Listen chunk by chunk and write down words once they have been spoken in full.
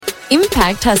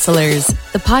Impact Hustlers,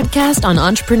 the podcast on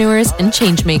entrepreneurs and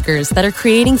changemakers that are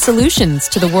creating solutions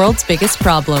to the world's biggest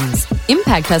problems.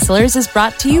 Impact Hustlers is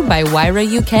brought to you by Wayra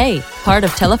UK, part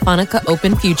of Telefonica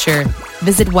Open Future.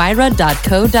 Visit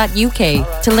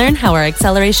wayra.co.uk to learn how our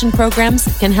acceleration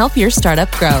programs can help your startup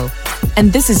grow.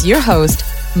 And this is your host,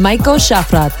 Maiko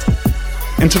Shafrat.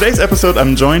 In today's episode,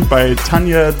 I'm joined by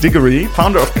Tanya Diggory,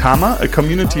 founder of Karma, a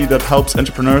community that helps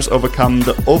entrepreneurs overcome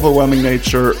the overwhelming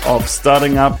nature of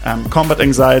starting up and combat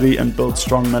anxiety and build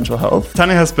strong mental health.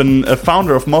 Tanya has been a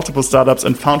founder of multiple startups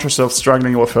and found herself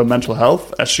struggling with her mental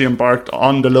health as she embarked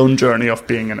on the lone journey of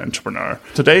being an entrepreneur.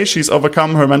 Today, she's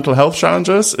overcome her mental health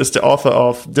challenges, is the author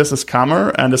of This is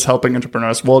Karma, and is helping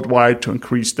entrepreneurs worldwide to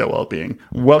increase their well-being.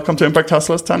 Welcome to Impact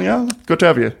Hustlers, Tanya. Good to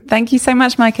have you. Thank you so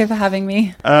much, Maiko, for having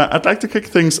me. I'd like to kick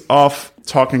things off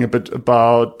talking a bit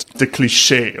about the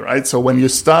cliche, right? So when you're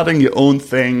starting your own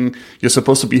thing, you're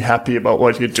supposed to be happy about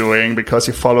what you're doing because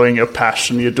you're following your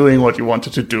passion. You're doing what you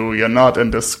wanted to do. You're not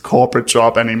in this corporate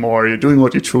job anymore. You're doing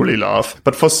what you truly love.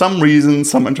 But for some reason,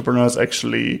 some entrepreneurs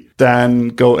actually then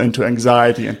go into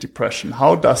anxiety and depression.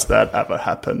 How does that ever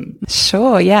happen?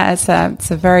 Sure. Yeah, it's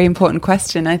a very important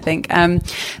question, I think.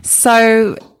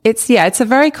 It's a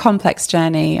very complex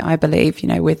journey, I believe,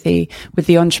 with the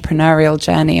entrepreneurial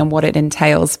journey and what it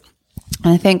entails.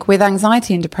 And I think with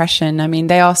anxiety and depression, I mean,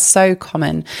 they are so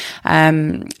common.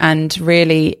 And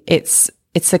really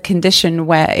it's a condition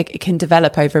where it can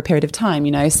develop over a period of time,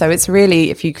 So it's really,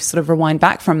 if you sort of rewind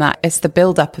back from that, it's the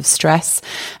buildup of stress,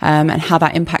 and how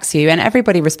that impacts you. And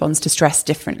everybody responds to stress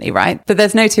differently, right? But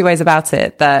there's no two ways about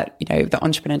it that, the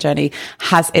entrepreneur journey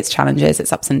has its challenges,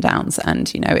 its ups and downs,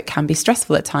 and, it can be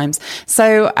stressful at times.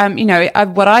 So,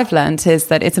 what I've learned is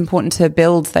that it's important to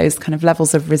build those kind of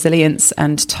levels of resilience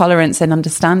and tolerance and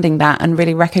understanding that, and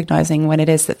really recognizing when it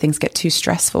is that things get too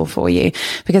stressful for you,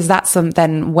 because that's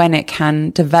then when it can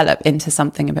develop into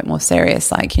something a bit more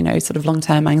serious, like, sort of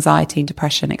long-term anxiety,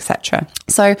 depression, etc.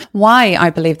 So why I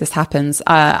believe this happens,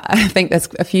 I think there's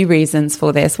a few reasons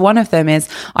for this. One of them is,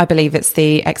 I believe it's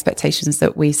the expectations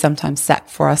that we sometimes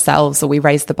set for ourselves, or we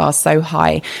raise the bar so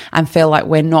high and feel like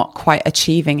we're not quite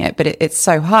achieving it, but it's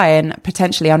so high and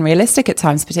potentially unrealistic at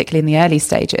times, particularly in the early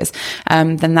stages.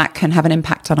 Then that can have an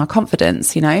impact on our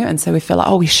confidence, and so we feel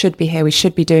like, we should be here, we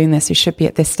should be doing this, we should be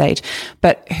at this stage.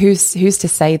 But who's to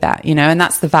say that, And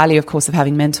that's the value, of course, of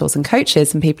having mentors and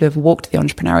coaches and people who have walked the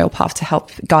entrepreneurial path to help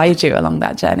guide you along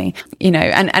that journey.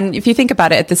 And if you think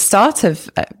about it, at the start of,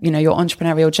 your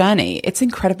entrepreneurial journey, it's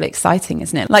incredibly exciting,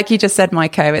 isn't it? Like you just said,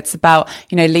 Maiko, it's about,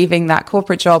 leaving that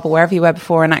corporate job or wherever you were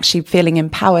before and actually feeling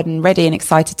empowered and ready and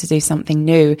excited to do something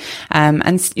new,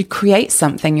 and you create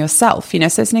something yourself, so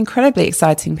it's an incredibly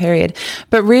exciting period.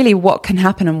 But really what can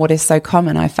happen, and what is so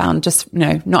common, I found, just,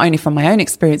 not only from my own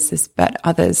experiences, but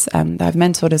others that I've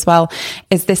mentored as well,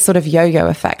 is this sort of yo-yo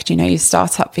effect. You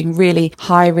start up being really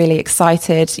high, really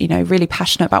excited, really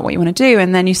passionate about what you want to do.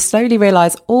 And then you slowly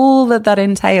realize all that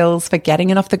entails for getting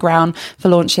it off the ground, for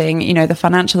launching, the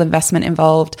financial investment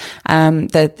involved,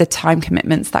 the time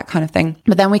commitments, that kind of thing.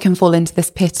 But then we can fall into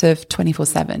this pit of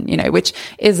 24/7, which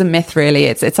is a myth, really.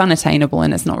 It's unattainable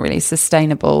and it's not really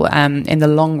sustainable, in the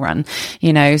long run,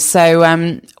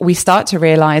 So, we start to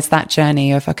realize that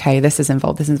journey of, okay, this is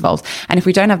involved. And if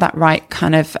we don't have that right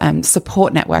kind of,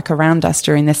 support network around us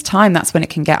during this time, that's when it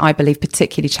can get, I believe,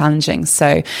 particularly challenging.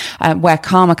 So where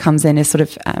Karma comes in is sort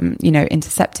of,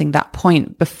 intercepting that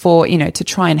point before, to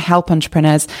try and help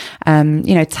entrepreneurs,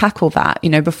 tackle that,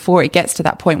 before it gets to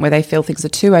that point where they feel things are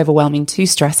too overwhelming, too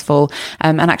stressful,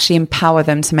 and actually empower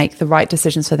them to make the right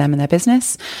decisions for them and their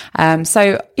business.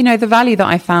 So, the value that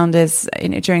I found is,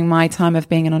 during my time of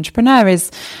being an entrepreneur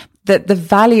is that the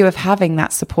value of having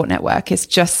that support network is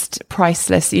just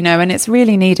priceless, and it's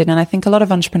really needed. And I think a lot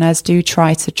of entrepreneurs do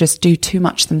try to just do too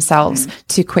much themselves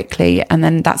too quickly. And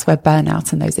then that's where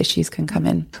burnout and those issues can come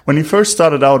in. When you first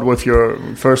started out with your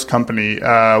first company,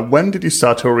 when did you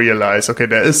start to realize, okay,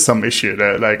 there is some issue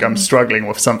there, like I'm struggling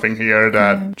with something here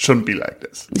that shouldn't be like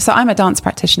this? So I'm a dance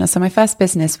practitioner. So my first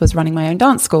business was running my own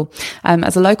dance school,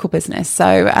 as a local business.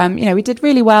 So, we did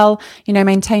really well,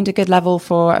 maintained a good level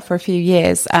for a few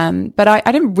years. But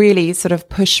I didn't really sort of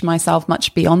push myself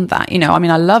much beyond that.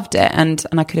 I loved it and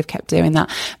I could have kept doing that.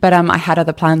 But I had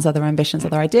other plans, other ambitions,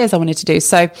 other ideas I wanted to do.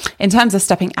 So in terms of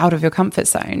stepping out of your comfort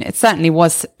zone, it certainly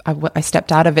was I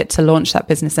stepped out of it to launch that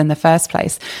business in the first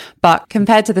place. But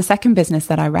compared to the second business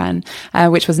that I ran,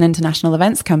 which was an international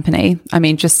events company, I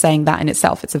mean, just saying that in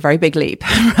itself, it's a very big leap,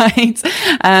 right?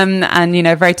 And, you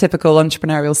know, very typical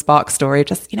entrepreneurial spark story,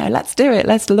 just, you know, let's do it.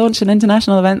 Let's launch an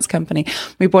international events company.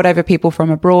 We brought over people from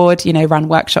abroad, you know, ran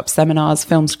workshops, seminars,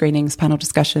 film screenings, panel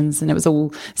discussions, and it was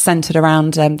all centered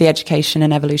around the education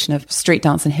and evolution of street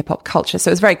dance and hip hop culture. So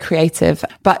it was very creative,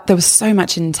 but there was so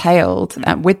much entailed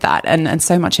with that and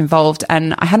so much involved.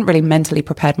 And I hadn't really mentally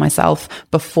prepared myself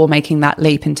before making that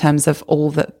leap in terms of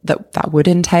all that would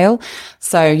entail.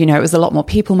 So, you know, it was a lot more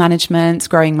people management,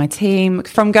 growing my team,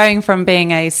 from going from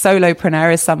being a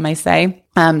solopreneur, as some may say,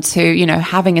 to, you know,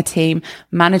 having a team,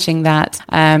 managing that,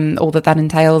 all that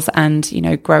entails, and, you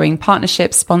know, growing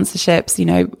partnerships, sponsorships, you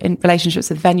know, in relationships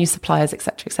with venue suppliers, et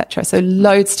cetera, et cetera. So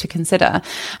loads to consider,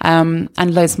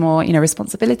 and loads more, you know,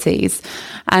 responsibilities.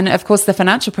 And of course, the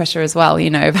financial pressure as well, you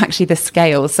know, of actually the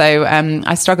scale. So,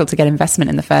 I struggled to get investment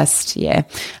in the first year,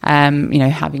 you know,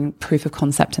 having proof of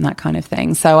concept and that kind of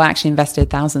thing. So I actually invested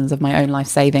thousands of my own life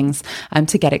savings,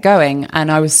 to get it going. And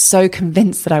I was so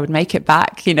convinced that I would make it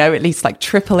back, you know, at least like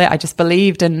triple it. I just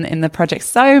believed in the project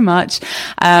so much.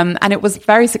 And it was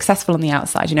very successful on the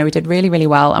outside. You know, we did really, really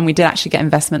well. And we did actually get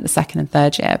investment the second and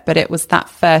third year, but it was that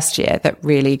first year that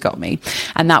really got me.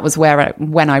 And that was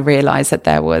when I realized that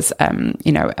there was,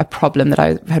 you know, a problem that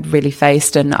I had really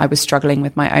faced, and I was struggling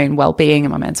with my own well-being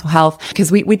and my mental health,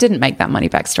 because we didn't make that money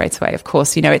back straight away. Of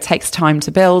course, you know, it takes time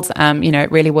to build. You know,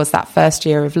 it really was that first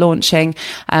year of launching.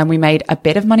 We made a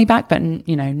bit of money back, but,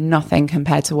 you know, nothing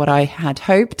compared to what I had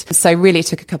hoped. So really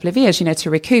took a couple of years, you know, to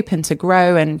recoup and to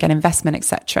grow and get investment,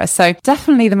 etc. So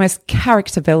definitely the most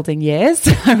character building years,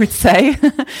 I would say.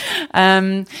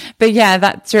 But yeah,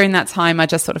 that during that time, I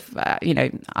just sort of, you know,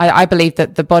 I believe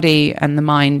that the body and the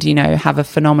mind, you know, have a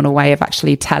phenomenal way of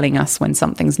actually telling us when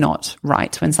something's not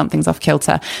right, when something's off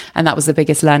kilter. And that was the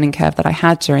biggest learning curve that I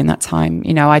had during that time.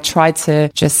 You know, I tried to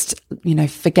just, you know,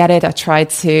 forget it. I tried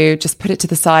to just put it to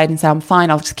the side and say, I'm fine,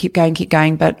 I'll just keep going.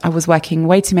 But I was working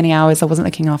way too many hours. I wasn't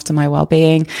looking after my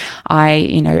well-being. I,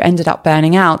 you know, ended up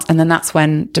burning out. And then that's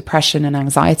when depression and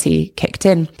anxiety kicked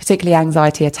in, particularly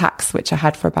anxiety attacks, which I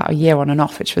had for about a year on and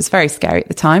off, which was very scary at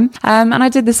the time. And I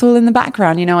did this all in the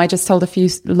background. You know, I just told a few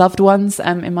loved ones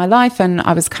in my life, and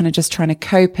I was kind of just trying to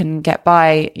cope and get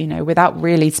by, you know, without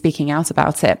really speaking out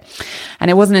about it. And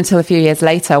it wasn't until a few years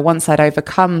later, once I'd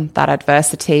overcome that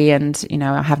adversity, and, you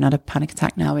know, I haven't had a panic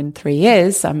attack now in 3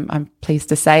 years, I'm pleased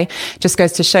to say, just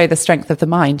goes to show the strength of the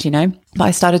mind, you know. But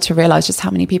I started to realize just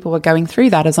how many people were going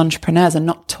through that as entrepreneurs and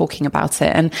not talking about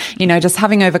it. And, you know, just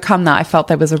having overcome that, I felt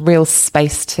there was a real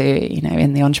space to, you know,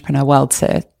 in the entrepreneur world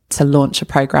to launch a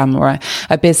program or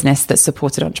a business that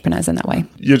supported entrepreneurs in that way.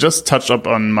 You just touched up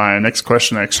on my next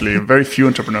question, actually. Very few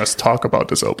entrepreneurs talk about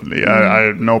this openly.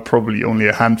 I know probably only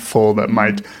a handful that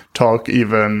might talk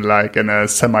even like in a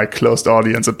semi-closed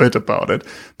audience a bit about it,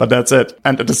 but that's it.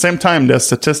 And at the same time, there's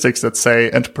statistics that say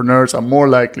entrepreneurs are more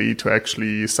likely to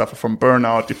actually suffer from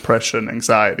burnout, depression,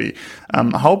 anxiety.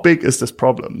 How big is this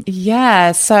problem?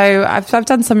 Yeah, so I've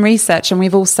done some research, and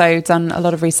we've also done a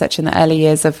lot of research in the early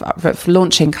years of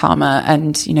launching Karma,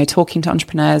 and, you know, talking to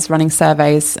entrepreneurs, running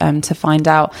surveys to find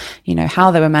out, you know,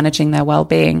 how they were managing their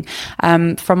well-being.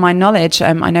 From my knowledge,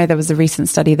 I know there was a recent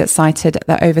study that cited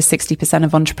that over 60%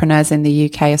 of entrepreneurs in the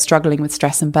UK are struggling with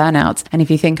stress and burnout. And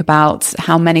if you think about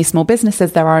how many small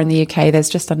businesses there are in the UK, there's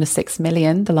just under 6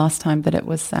 million the last time that it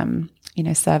was, you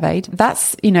know, surveyed.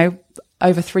 That's, you know,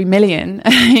 over 3 million,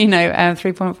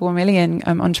 3.4 million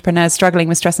entrepreneurs struggling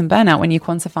with stress and burnout when you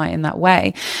quantify it in that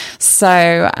way.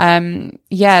 So,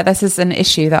 this is an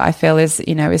issue that I feel is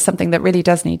something that really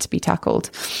does need to be tackled.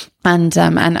 And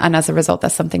as a result,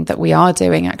 that's something that we are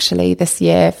doing actually this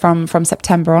year from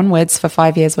September onwards. For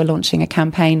 5 years, we're launching a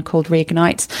campaign called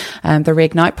Reignite, the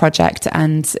Reignite Project.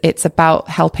 And it's about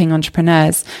helping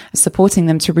entrepreneurs, supporting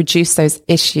them to reduce those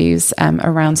issues,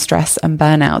 around stress and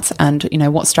burnout. And, you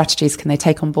know, what strategies can they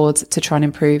take on board to try and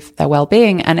improve their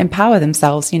well-being and empower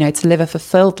themselves, you know, to live a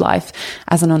fulfilled life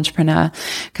as an entrepreneur.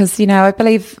 Because, you know, I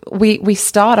believe we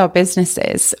start our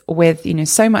businesses with, you know,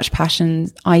 so much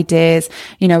passion, ideas,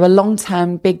 you know, a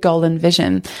long-term big goal and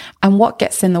vision. And what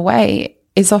gets in the way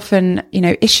is often, you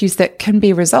know, issues that can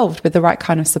be resolved with the right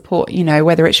kind of support, you know,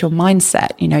 whether it's your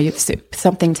mindset, you know,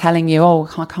 something telling you, oh,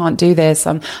 I can't do this,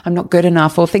 I'm not good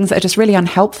enough, or things that are just really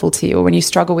unhelpful to you, or when you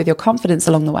struggle with your confidence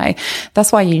along the way.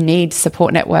 That's why you need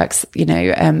support networks, you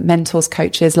know, mentors,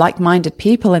 coaches, like-minded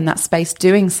people in that space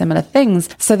doing similar things,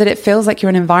 so that it feels like you're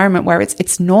in an environment where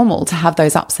it's normal to have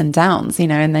those ups and downs, you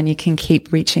know, and then you can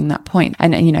keep reaching that point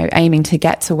and, you know, aiming to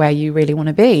get to where you really want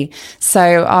to be.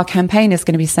 So our campaign is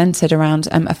going to be centered around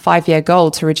around a 5-year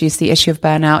goal to reduce the issue of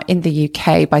burnout in the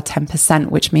UK by 10%,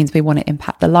 which means we want to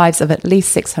impact the lives of at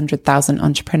least 600,000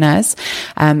 entrepreneurs,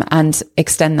 and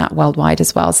extend that worldwide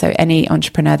as well. So any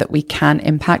entrepreneur that we can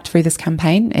impact through this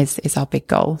campaign is our big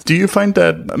goal. Do you find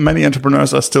that many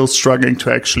entrepreneurs are still struggling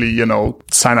to actually,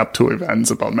 sign up to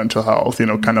events about mental health,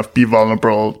 kind of be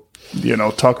vulnerable,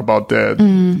 talk about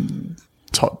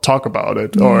talk about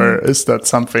it? Or is that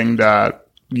something that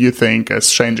you think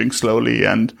is changing slowly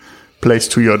and plays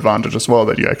to your advantage as well,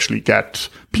 that you actually get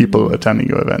people attending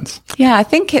your events? Yeah, I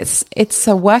think it's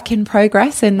a work in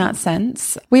progress in that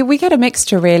sense. We get a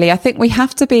mixture, really. I think we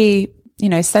have to be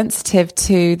sensitive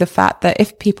to the fact that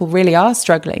if people really are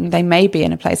struggling, they may be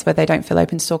in a place where they don't feel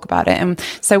open to talk about it. And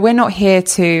so we're not here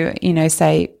to,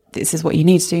 say, this is what you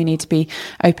need to do. You need to be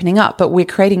opening up, but we're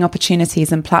creating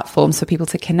opportunities and platforms for people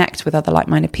to connect with other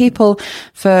like-minded people,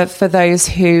 for those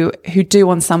who do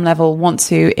on some level want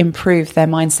to improve their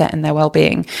mindset and their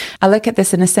well-being. I look at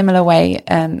this in a similar way,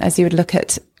 as you would look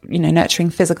at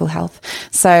nurturing physical health.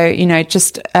 So,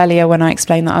 just earlier when I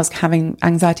explained that I was having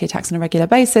anxiety attacks on a regular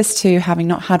basis to having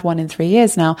not had one in 3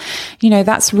 years now,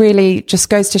 that's really just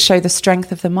goes to show the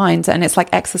strength of the mind. And it's like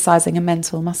exercising a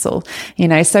mental muscle,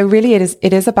 so really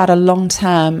it is about a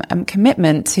long-term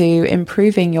commitment to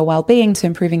improving your well-being, to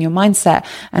improving your mindset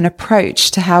and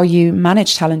approach to how you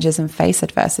manage challenges and face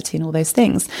adversity and all those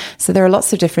things. So there are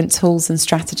lots of different tools and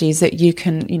strategies that you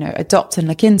can, adopt and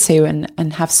look into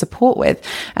and have support with,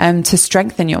 to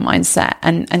strengthen your mindset.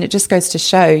 And it just goes to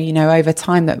show, over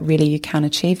time that really you can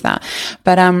achieve that.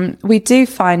 But we do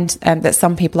find that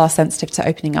some people are sensitive to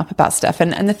opening up about stuff.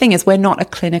 And the thing is, we're not a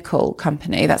clinical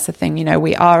company. That's the thing.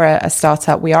 We are a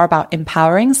startup. We are about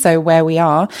empowering. So where we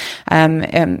are,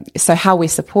 so how we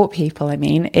support people,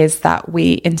 is that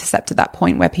we intercept at that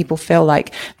point where people feel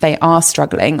like they are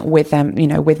struggling with them,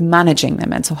 with managing their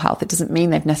mental health. It doesn't mean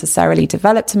they've necessarily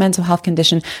developed a mental health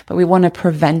condition, but we want to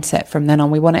prevent it from then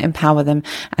on. We want to empower them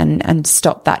and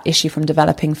stop that issue from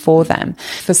developing for them.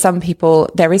 For some people,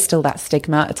 there is still that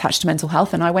stigma attached to mental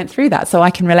health, and I went through that, so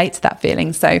I can relate to that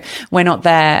feeling. So we're not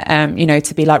there,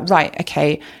 to be like, right,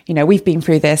 okay, we've been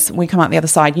through this, we come out the other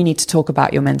side, you need to talk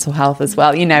about your mental health as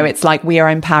well. It's like we are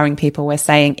empowering people. We're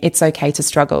saying it's okay to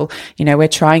struggle. We're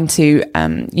trying to,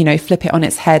 flip it on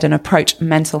its head and approach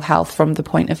mental health from the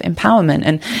point of empowerment.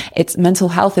 And mental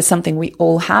health is something we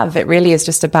all have. It really is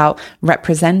just about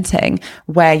representing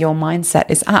where your mindset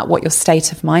is at, what your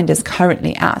state of mind is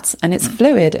currently at. And it's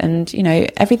fluid and,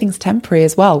 everything's temporary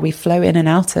as well. We flow in and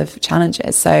out of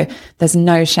challenges. So there's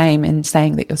no shame in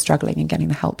saying that you're struggling and getting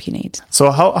the help you need.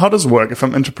 So how does it work? If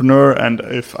I'm an entrepreneur and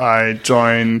if I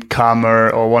join Calmer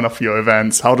or one of your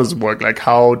events, how does it work? Like,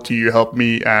 how do you help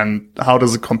me and how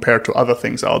does it compare to other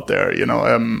things out there?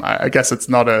 I guess it's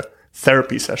not a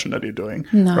therapy session that you're doing,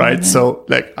 right? No. So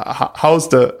like, how's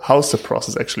the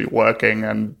process actually working,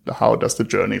 and how does the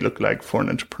journey look like for an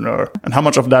entrepreneur, and how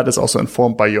much of that is also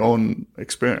informed by your own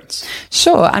experience?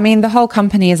 Sure. The whole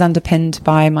company is underpinned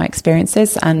by my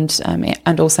experiences and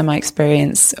also my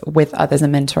experience with others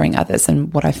and mentoring others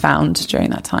and what I found during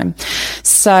that time.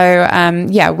 So,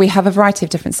 we have a variety of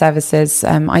different services.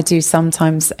 I do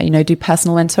sometimes, do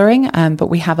personal mentoring, but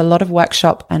we have a lot of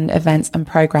workshop and events and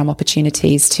program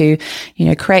opportunities to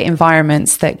create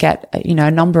environments that get,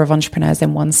 a number of entrepreneurs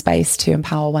in one space to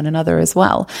empower one another as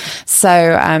well. So,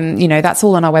 that's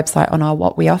all on our website, on our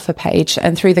What We Offer page.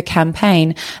 And through the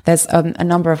campaign, there's a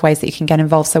number of ways that you can get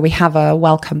involved. So we have a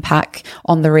welcome pack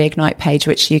on the Reignite page,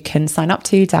 which you can sign up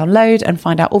to, download, and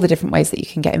find out all the different ways that you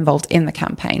can get involved in the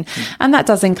campaign. And that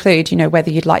does include,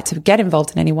 whether you'd like to get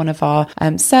involved in any one of our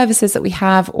services that we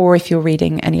have, or if you're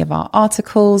reading any of our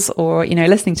articles, or,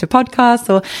 listening to podcasts,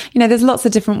 or, there's lots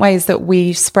of different ways that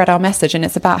we spread our message, and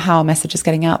it's about how our message is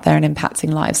getting out there and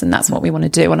impacting lives. And that's what we want to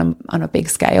do on a big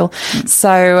scale.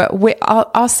 So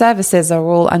our services are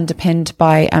all underpinned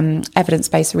by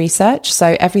evidence-based research.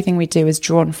 So everything we do is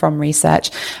drawn from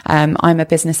research. I'm a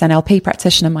business NLP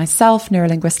practitioner myself,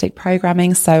 neurolinguistic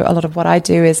programming. So a lot of what I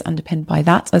do is underpinned by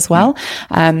that as well.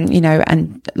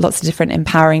 And lots of different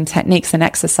empowering techniques and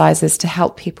exercises to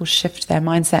help people shift their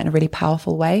mindset in a really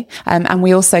powerful way. And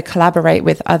we also collaborate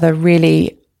with other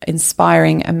really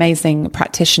inspiring, amazing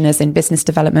practitioners in business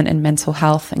development and mental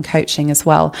health and coaching as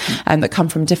well, that come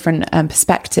from different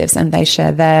perspectives, and they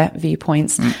share their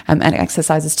viewpoints and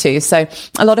exercises too. So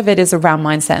a lot of it is around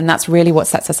mindset, and that's really what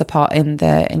sets us apart in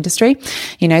the industry.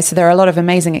 So there are a lot of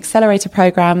amazing accelerator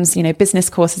programs, business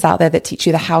courses out there that teach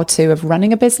you the how-to of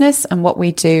running a business. And what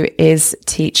we do is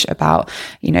teach about,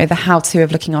 the how-to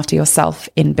of looking after yourself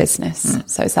in business.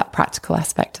 So it's that practical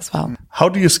aspect as well. How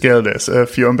do you scale this?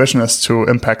 If your ambition is to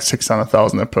impact impact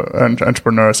 600,000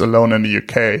 entrepreneurs alone in the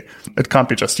UK. It can't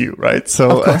be just you, right?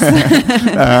 So,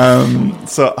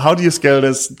 so how do you scale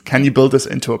this? Can you build this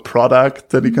into a product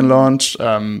that you can launch?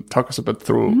 Talk us a bit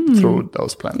through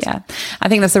those plans. Yeah, I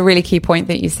think that's a really key point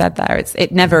that you said there.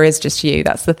 It never is just you.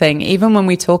 That's the thing. Even when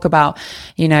we talk about,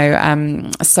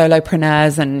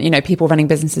 solopreneurs and, people running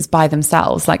businesses by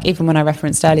themselves, like even when I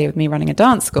referenced earlier with me running a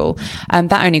dance school,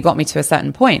 that only got me to a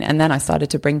certain point. And then I started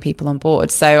to bring people on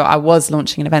board. So I was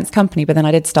launching an events company, but then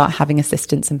I did start having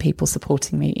assistants and people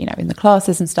supporting me, in the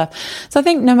classes and stuff. So I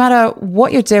think no matter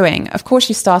what you're doing, of course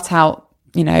you start out,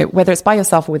 whether it's by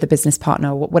yourself or with a business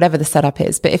partner or whatever the setup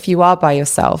is. But if you are by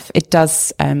yourself, it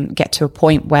does get to a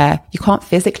point where you can't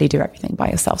physically do everything by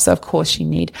yourself. So of course you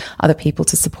need other people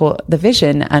to support the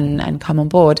vision and come on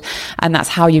board. And that's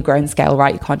how you grow and scale,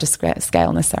 right? You can't just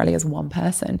scale necessarily as one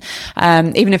person.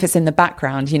 Even if it's in the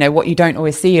background, what you don't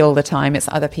always see all the time, it's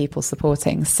other people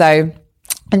supporting. So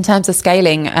in terms of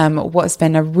scaling, what has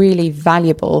been a really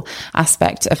valuable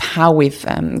aspect of how we've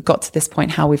got to this point,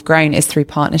 how we've grown, is through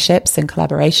partnerships and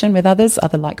collaboration with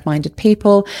other like-minded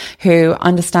people who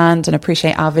understand and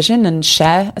appreciate our vision and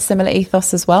share a similar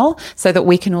ethos as well, so that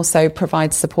we can also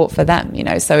provide support for them,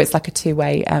 so it's like a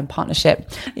two-way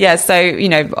partnership. Yeah, so,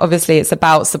 obviously it's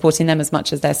about supporting them as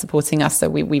much as they're supporting us. So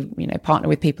we partner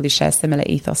with people who share similar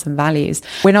ethos and values.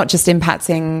 We're not just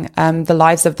impacting the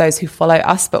lives of those who follow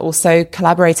us, but also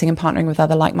collaborating and partnering with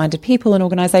other like-minded people and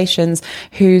organizations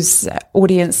whose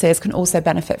audiences can also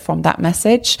benefit from that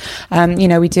message.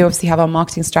 We do obviously have our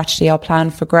marketing strategy, our plan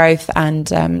for growth, and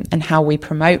how we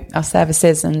promote our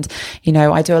services. And,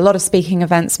 I do a lot of speaking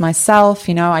events myself.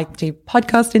 I do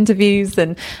podcast interviews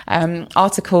and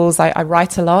articles. I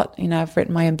write a lot. I've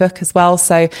written my own book as well.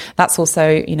 So that's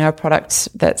also, a product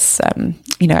that's,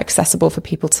 accessible for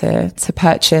people to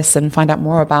purchase and find out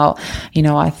more about,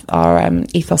 our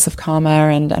ethos of karma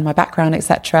and my background,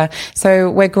 etc.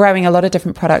 So we're growing a lot of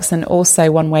different products, and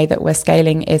also one way that we're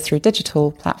scaling is through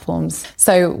digital platforms.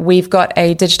 So we've got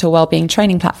a digital wellbeing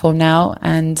training platform now,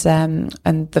 and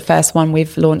the first one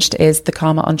we've launched is the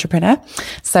Karma Entrepreneur.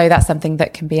 So that's something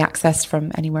that can be accessed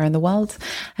from anywhere in the world.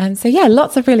 And so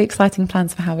lots of really exciting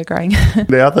plans for how we're growing.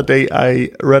 The other day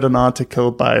I read an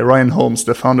article by Ryan Holmes,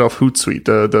 the founder of Hootsuite,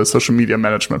 the social media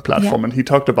management platform, and he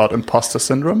talked about imposter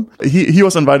syndrome. He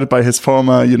was invited by his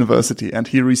former university, and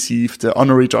he received the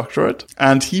honorary doctorate,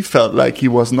 and he felt like he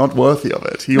was not worthy of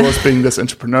it. He was being this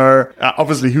entrepreneur,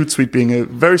 obviously Hootsuite being a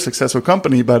very successful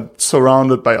company, but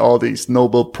surrounded by all these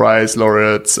Nobel Prize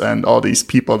laureates and all these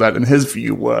people that in his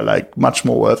view were like much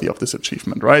more worthy of this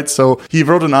achievement, right? So he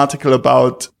wrote an article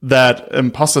about that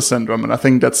imposter syndrome, and I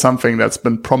think that's something that's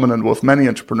been prominent with many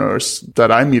entrepreneurs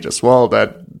that I meet as well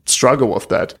that struggle with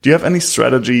that. Do you have any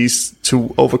strategies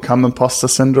to overcome imposter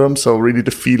syndrome? So really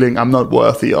the feeling I'm not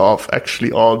worthy of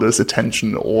actually all this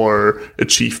attention or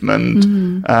achievement.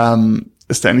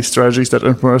 Is there any strategies that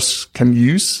entrepreneurs can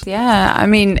use? Yeah, I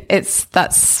mean,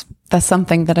 that's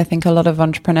something that I think a lot of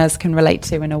entrepreneurs can relate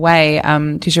to in a way,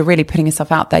 because you're really putting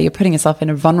yourself out there. You're putting yourself in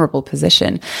a vulnerable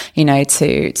position,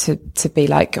 to be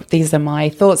like, these are my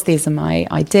thoughts, these are my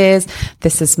ideas,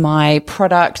 this is my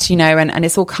product, and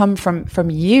it's all come from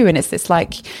you. And it's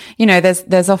like,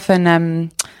 there's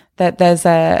often, that there's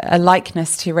a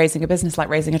likeness to raising a business like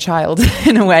raising a child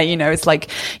in a way. It's like,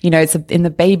 it's in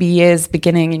the baby years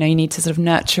beginning, you need to sort of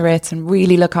nurture it and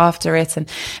really look after it.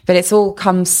 But it's all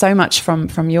comes so much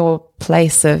from your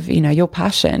place of, your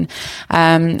passion.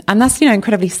 And that's,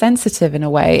 incredibly sensitive in a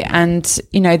way. And,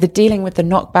 the dealing with the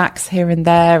knockbacks here and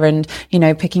there and,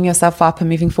 picking yourself up and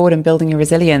moving forward and building your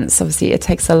resilience. Obviously it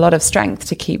takes a lot of strength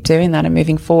to keep doing that and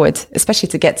moving forward, especially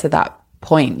to get to that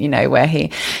point, where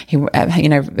he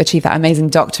achieved that amazing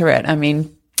doctorate. I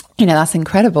mean, that's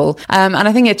incredible. And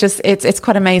I think it's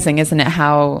quite amazing, isn't it?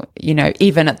 How,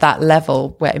 even at that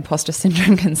level where imposter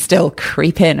syndrome can still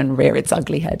creep in and rear its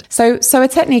ugly head. So a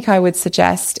technique I would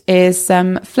suggest is,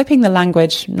 flipping the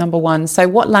language, number one. So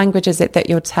what language is it that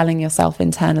you're telling yourself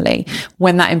internally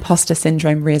when that imposter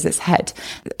syndrome rears its head?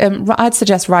 I'd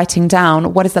suggest writing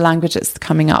down what is the language that's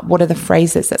coming up? What are the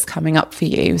phrases that's coming up for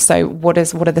you? So what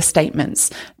are the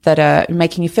statements that are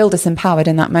making you feel disempowered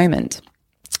in that moment?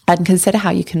 And consider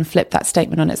how you can flip that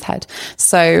statement on its head.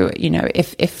 So,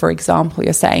 if for example,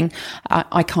 you're saying,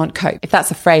 I can't cope, if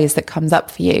that's a phrase that comes up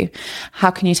for you,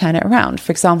 how can you turn it around?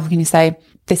 For example, can you say,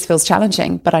 this feels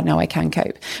challenging, but I know I can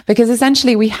cope. Because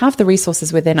essentially we have the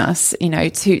resources within us,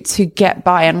 to get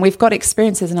by. And we've got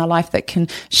experiences in our life that can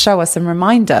show us and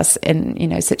remind us in,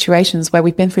 situations where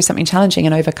we've been through something challenging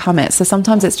and overcome it. So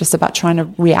sometimes it's just about trying to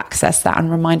reaccess that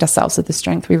and remind ourselves of the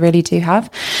strength we really do have.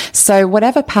 So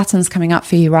whatever pattern's coming up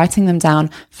for you, writing them down,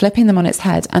 flipping them on its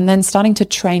head, and then starting to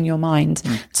train your mind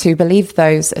to believe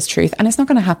those as truth. And it's not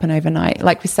going to happen overnight.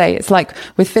 Like we say, it's like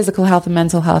with physical health and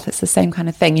mental health, it's the same kind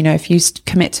of thing. If you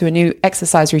commit to a new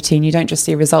exercise routine, you don't just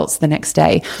see results the next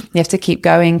day. You have to keep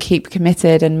going, keep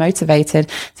committed and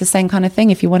motivated. It's the same kind of thing.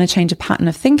 If you want to change a pattern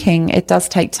of thinking, it does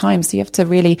take time. So you have to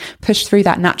really push through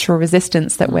that natural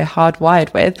resistance that we're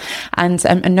hardwired with and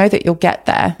know that you'll get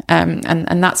there.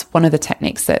 And that's one of the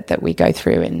techniques that we go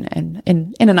through in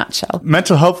a nutshell.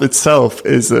 Mental health itself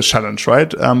is a challenge,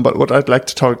 right? But what I'd like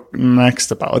to talk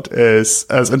next about is,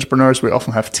 as entrepreneurs, we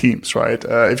often have teams, right?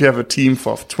 If you have a team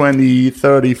of 20,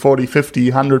 30, 40, 50,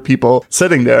 100 people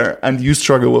sitting there and you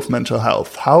struggle with mental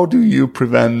health, how do you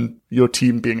prevent your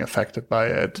team being affected by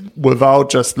it without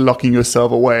just locking yourself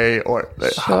away? Or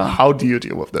Sure. How do you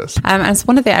deal with this? And it's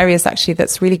one of the areas actually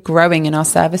that's really growing in our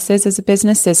services as a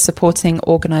business is supporting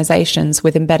organizations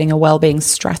with embedding a well-being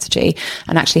strategy.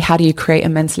 And actually, how do you create a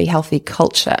mentally healthy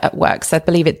culture at work? So I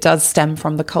believe it does stem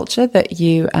from the culture that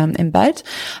you embed.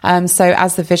 So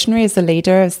as the visionary, as the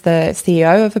leader, as the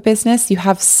CEO of a business, you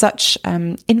have such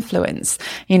influence,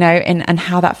 in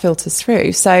how that filters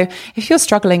through. So if you're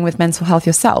struggling with mental health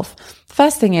yourself,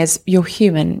 first thing is you're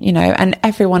human, and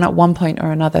everyone at one point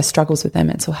or another struggles with their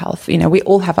mental health. We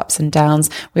all have ups and downs.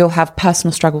 We all have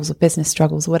personal struggles or business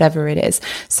struggles or whatever it is.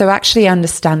 So actually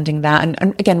understanding that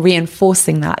and again,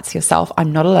 reinforcing that to yourself.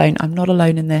 I'm not alone. I'm not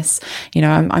alone in this.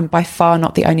 I'm by far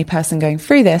not the only person going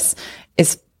through this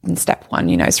is step one.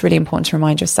 It's really important to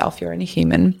remind yourself you're only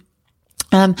human.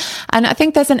 And I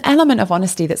think there's an element of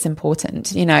honesty that's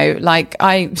important, like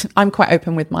I'm quite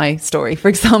open with my story, for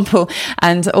example,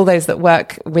 and all those that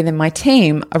work within my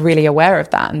team are really aware of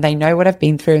that and they know what I've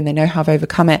been through and they know how I've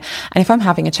overcome it. And if I'm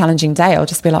having a challenging day, I'll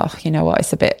just be like, oh, you know what,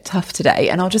 it's a bit tough today.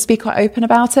 And I'll just be quite open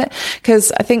about it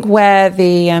because I think where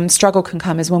the struggle can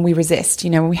come is when we resist,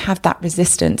 when we have that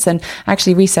resistance. And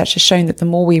actually research has shown that the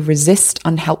more we resist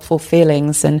unhelpful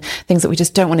feelings and things that we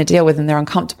just don't want to deal with and they're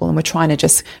uncomfortable and we're trying to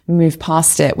just move past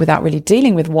it without really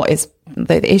dealing with what is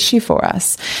the issue for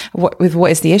us, what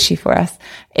is the issue for us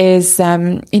is,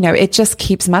 it just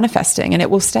keeps manifesting and it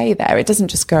will stay there. It doesn't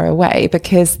just go away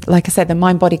because, like I said, the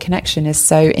mind-body connection is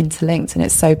so interlinked and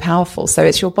it's so powerful. So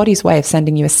it's your body's way of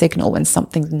sending you a signal when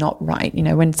something's not right,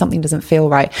 when something doesn't feel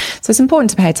right. So it's important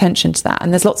to pay attention to that.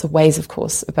 And there's lots of ways, of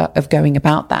course, of going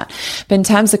about that. But in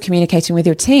terms of communicating with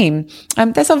your team,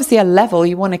 there's obviously a level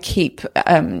you want to keep,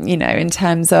 in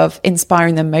terms of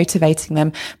inspiring them, motivating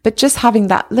them, but just having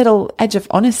that little edge of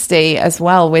honesty as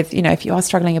well with, if you are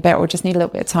struggling a bit or just need a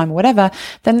little bit of time or whatever,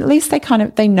 then at least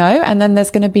they know. And then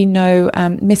there's going to be no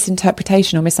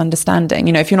misinterpretation or misunderstanding.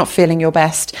 If you're not feeling your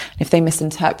best, if they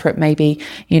misinterpret maybe,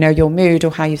 your mood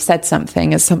or how you've said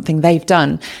something as something they've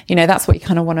done, that's what you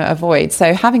kind of want to avoid.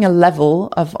 So having a level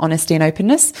of honesty and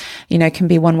openness, can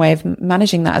be one way of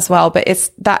managing that as well. But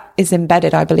that is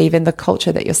embedded, I believe, in the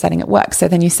culture that you're setting at work. So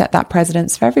then you set that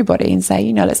precedence for everybody and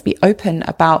say, let's be open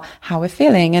about how we're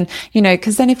feeling. And,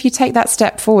 because then if you take that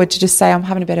step forward to just say, I'm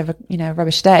having a bit of a,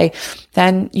 rubbish day,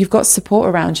 then you've got support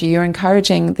around you. You're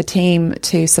encouraging the team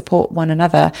to support one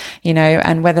another,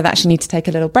 and whether that you need to take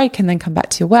a little break and then come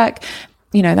back to your work,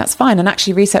 that's fine. And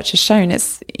actually research has shown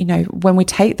it's, when we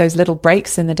take those little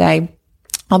breaks in the day,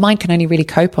 our mind can only really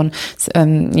cope on,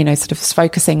 sort of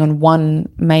focusing on one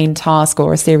main task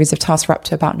or a series of tasks for up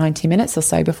to about 90 minutes or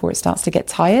so before it starts to get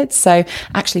tired. So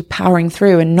actually powering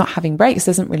through and not having breaks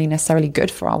isn't really necessarily good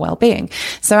for our well-being.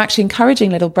 So actually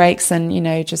encouraging little breaks and,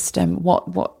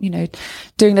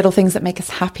 doing little things that make us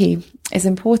happy is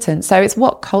important. So it's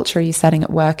what culture are you setting at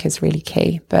work is really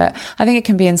key. But I think it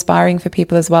can be inspiring for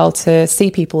people as well to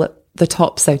see people at the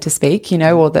top, so to speak,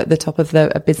 or the top of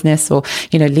a business or,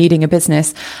 leading a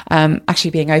business,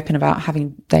 actually being open about having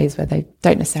days where they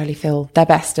don't necessarily feel their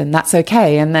best and that's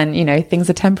okay. And then, things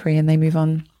are temporary and they move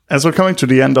on. As we're coming to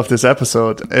the end of this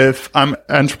episode, if I'm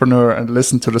an entrepreneur and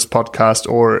listen to this podcast,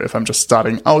 or if I'm just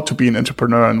starting out to be an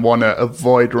entrepreneur and want to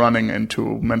avoid running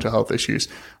into mental health issues,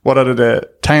 what are the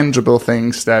tangible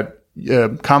things that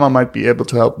Karma might be able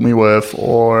to help me with,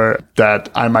 or that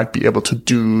I might be able to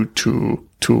do to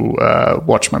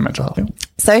watch my mental health?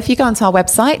 So if you go onto our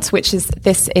website, which is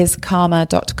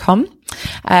thisiskarma.com,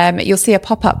 you'll see a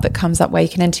pop-up that comes up where you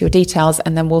can enter your details,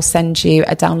 and then we'll send you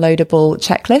a downloadable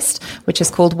checklist, which is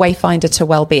called Wayfinder to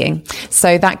Wellbeing.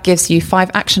 So that gives you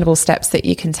 5 actionable steps that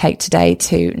you can take today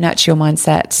to nurture your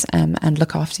mindset and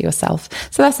look after yourself.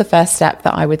 So that's the first step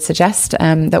that I would suggest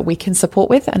that we can support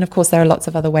with. And of course, there are lots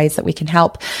of other ways that we can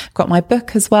help. I've got my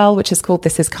book as well, which is called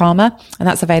This is Karma, and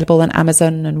that's available on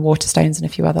Amazon and Waterstones and a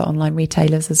few other online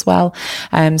retailers as well.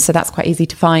 So that's quite easy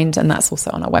to find, and that's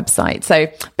also on our website. So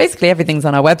basically everything's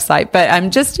on our website, but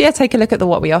take a look at the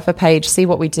What We Offer page, see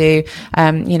what we do,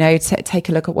 take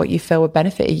a look at what you feel would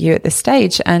benefit you at this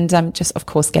stage, and just of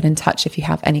course get in touch if you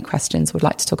have any questions, would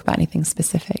like to talk about anything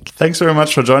specific. Thanks very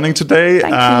much for joining today.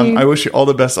 Thank you. I wish you all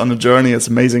the best on the journey. It's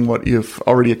amazing what you've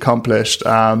already accomplished,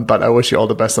 but I wish you all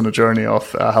the best on the journey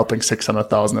of helping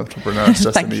 600,000 entrepreneurs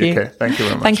just in the UK. Thank you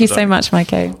very much. Thank you so much,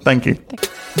 Maiko. Thank you.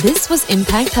 This was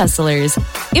Impact Hustlers.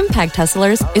 Impact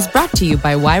Hustlers is brought to you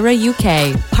by Wayra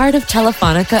UK, part of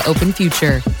Telefonica Open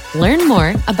Future. Learn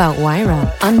more about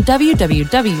Wayra on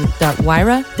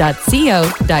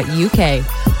www.wayra.co.uk.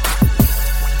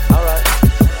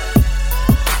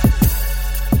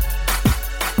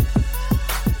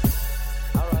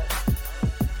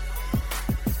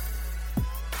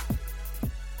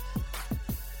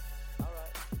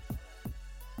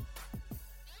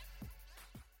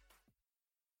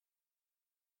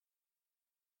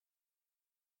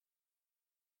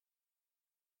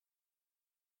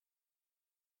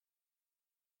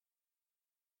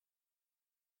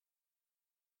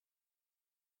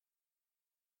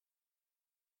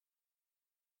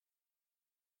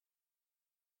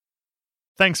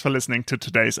 Thanks for listening to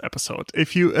today's episode.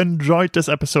 If you enjoyed this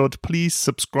episode, please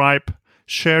subscribe,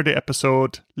 share the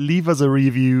episode, leave us a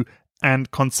review,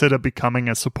 and consider becoming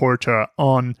a supporter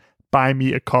on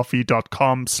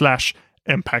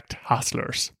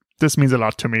buymeacoffee.com/impacthustlers. This means a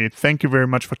lot to me. Thank you very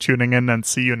much for tuning in, and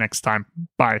see you next time.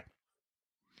 Bye.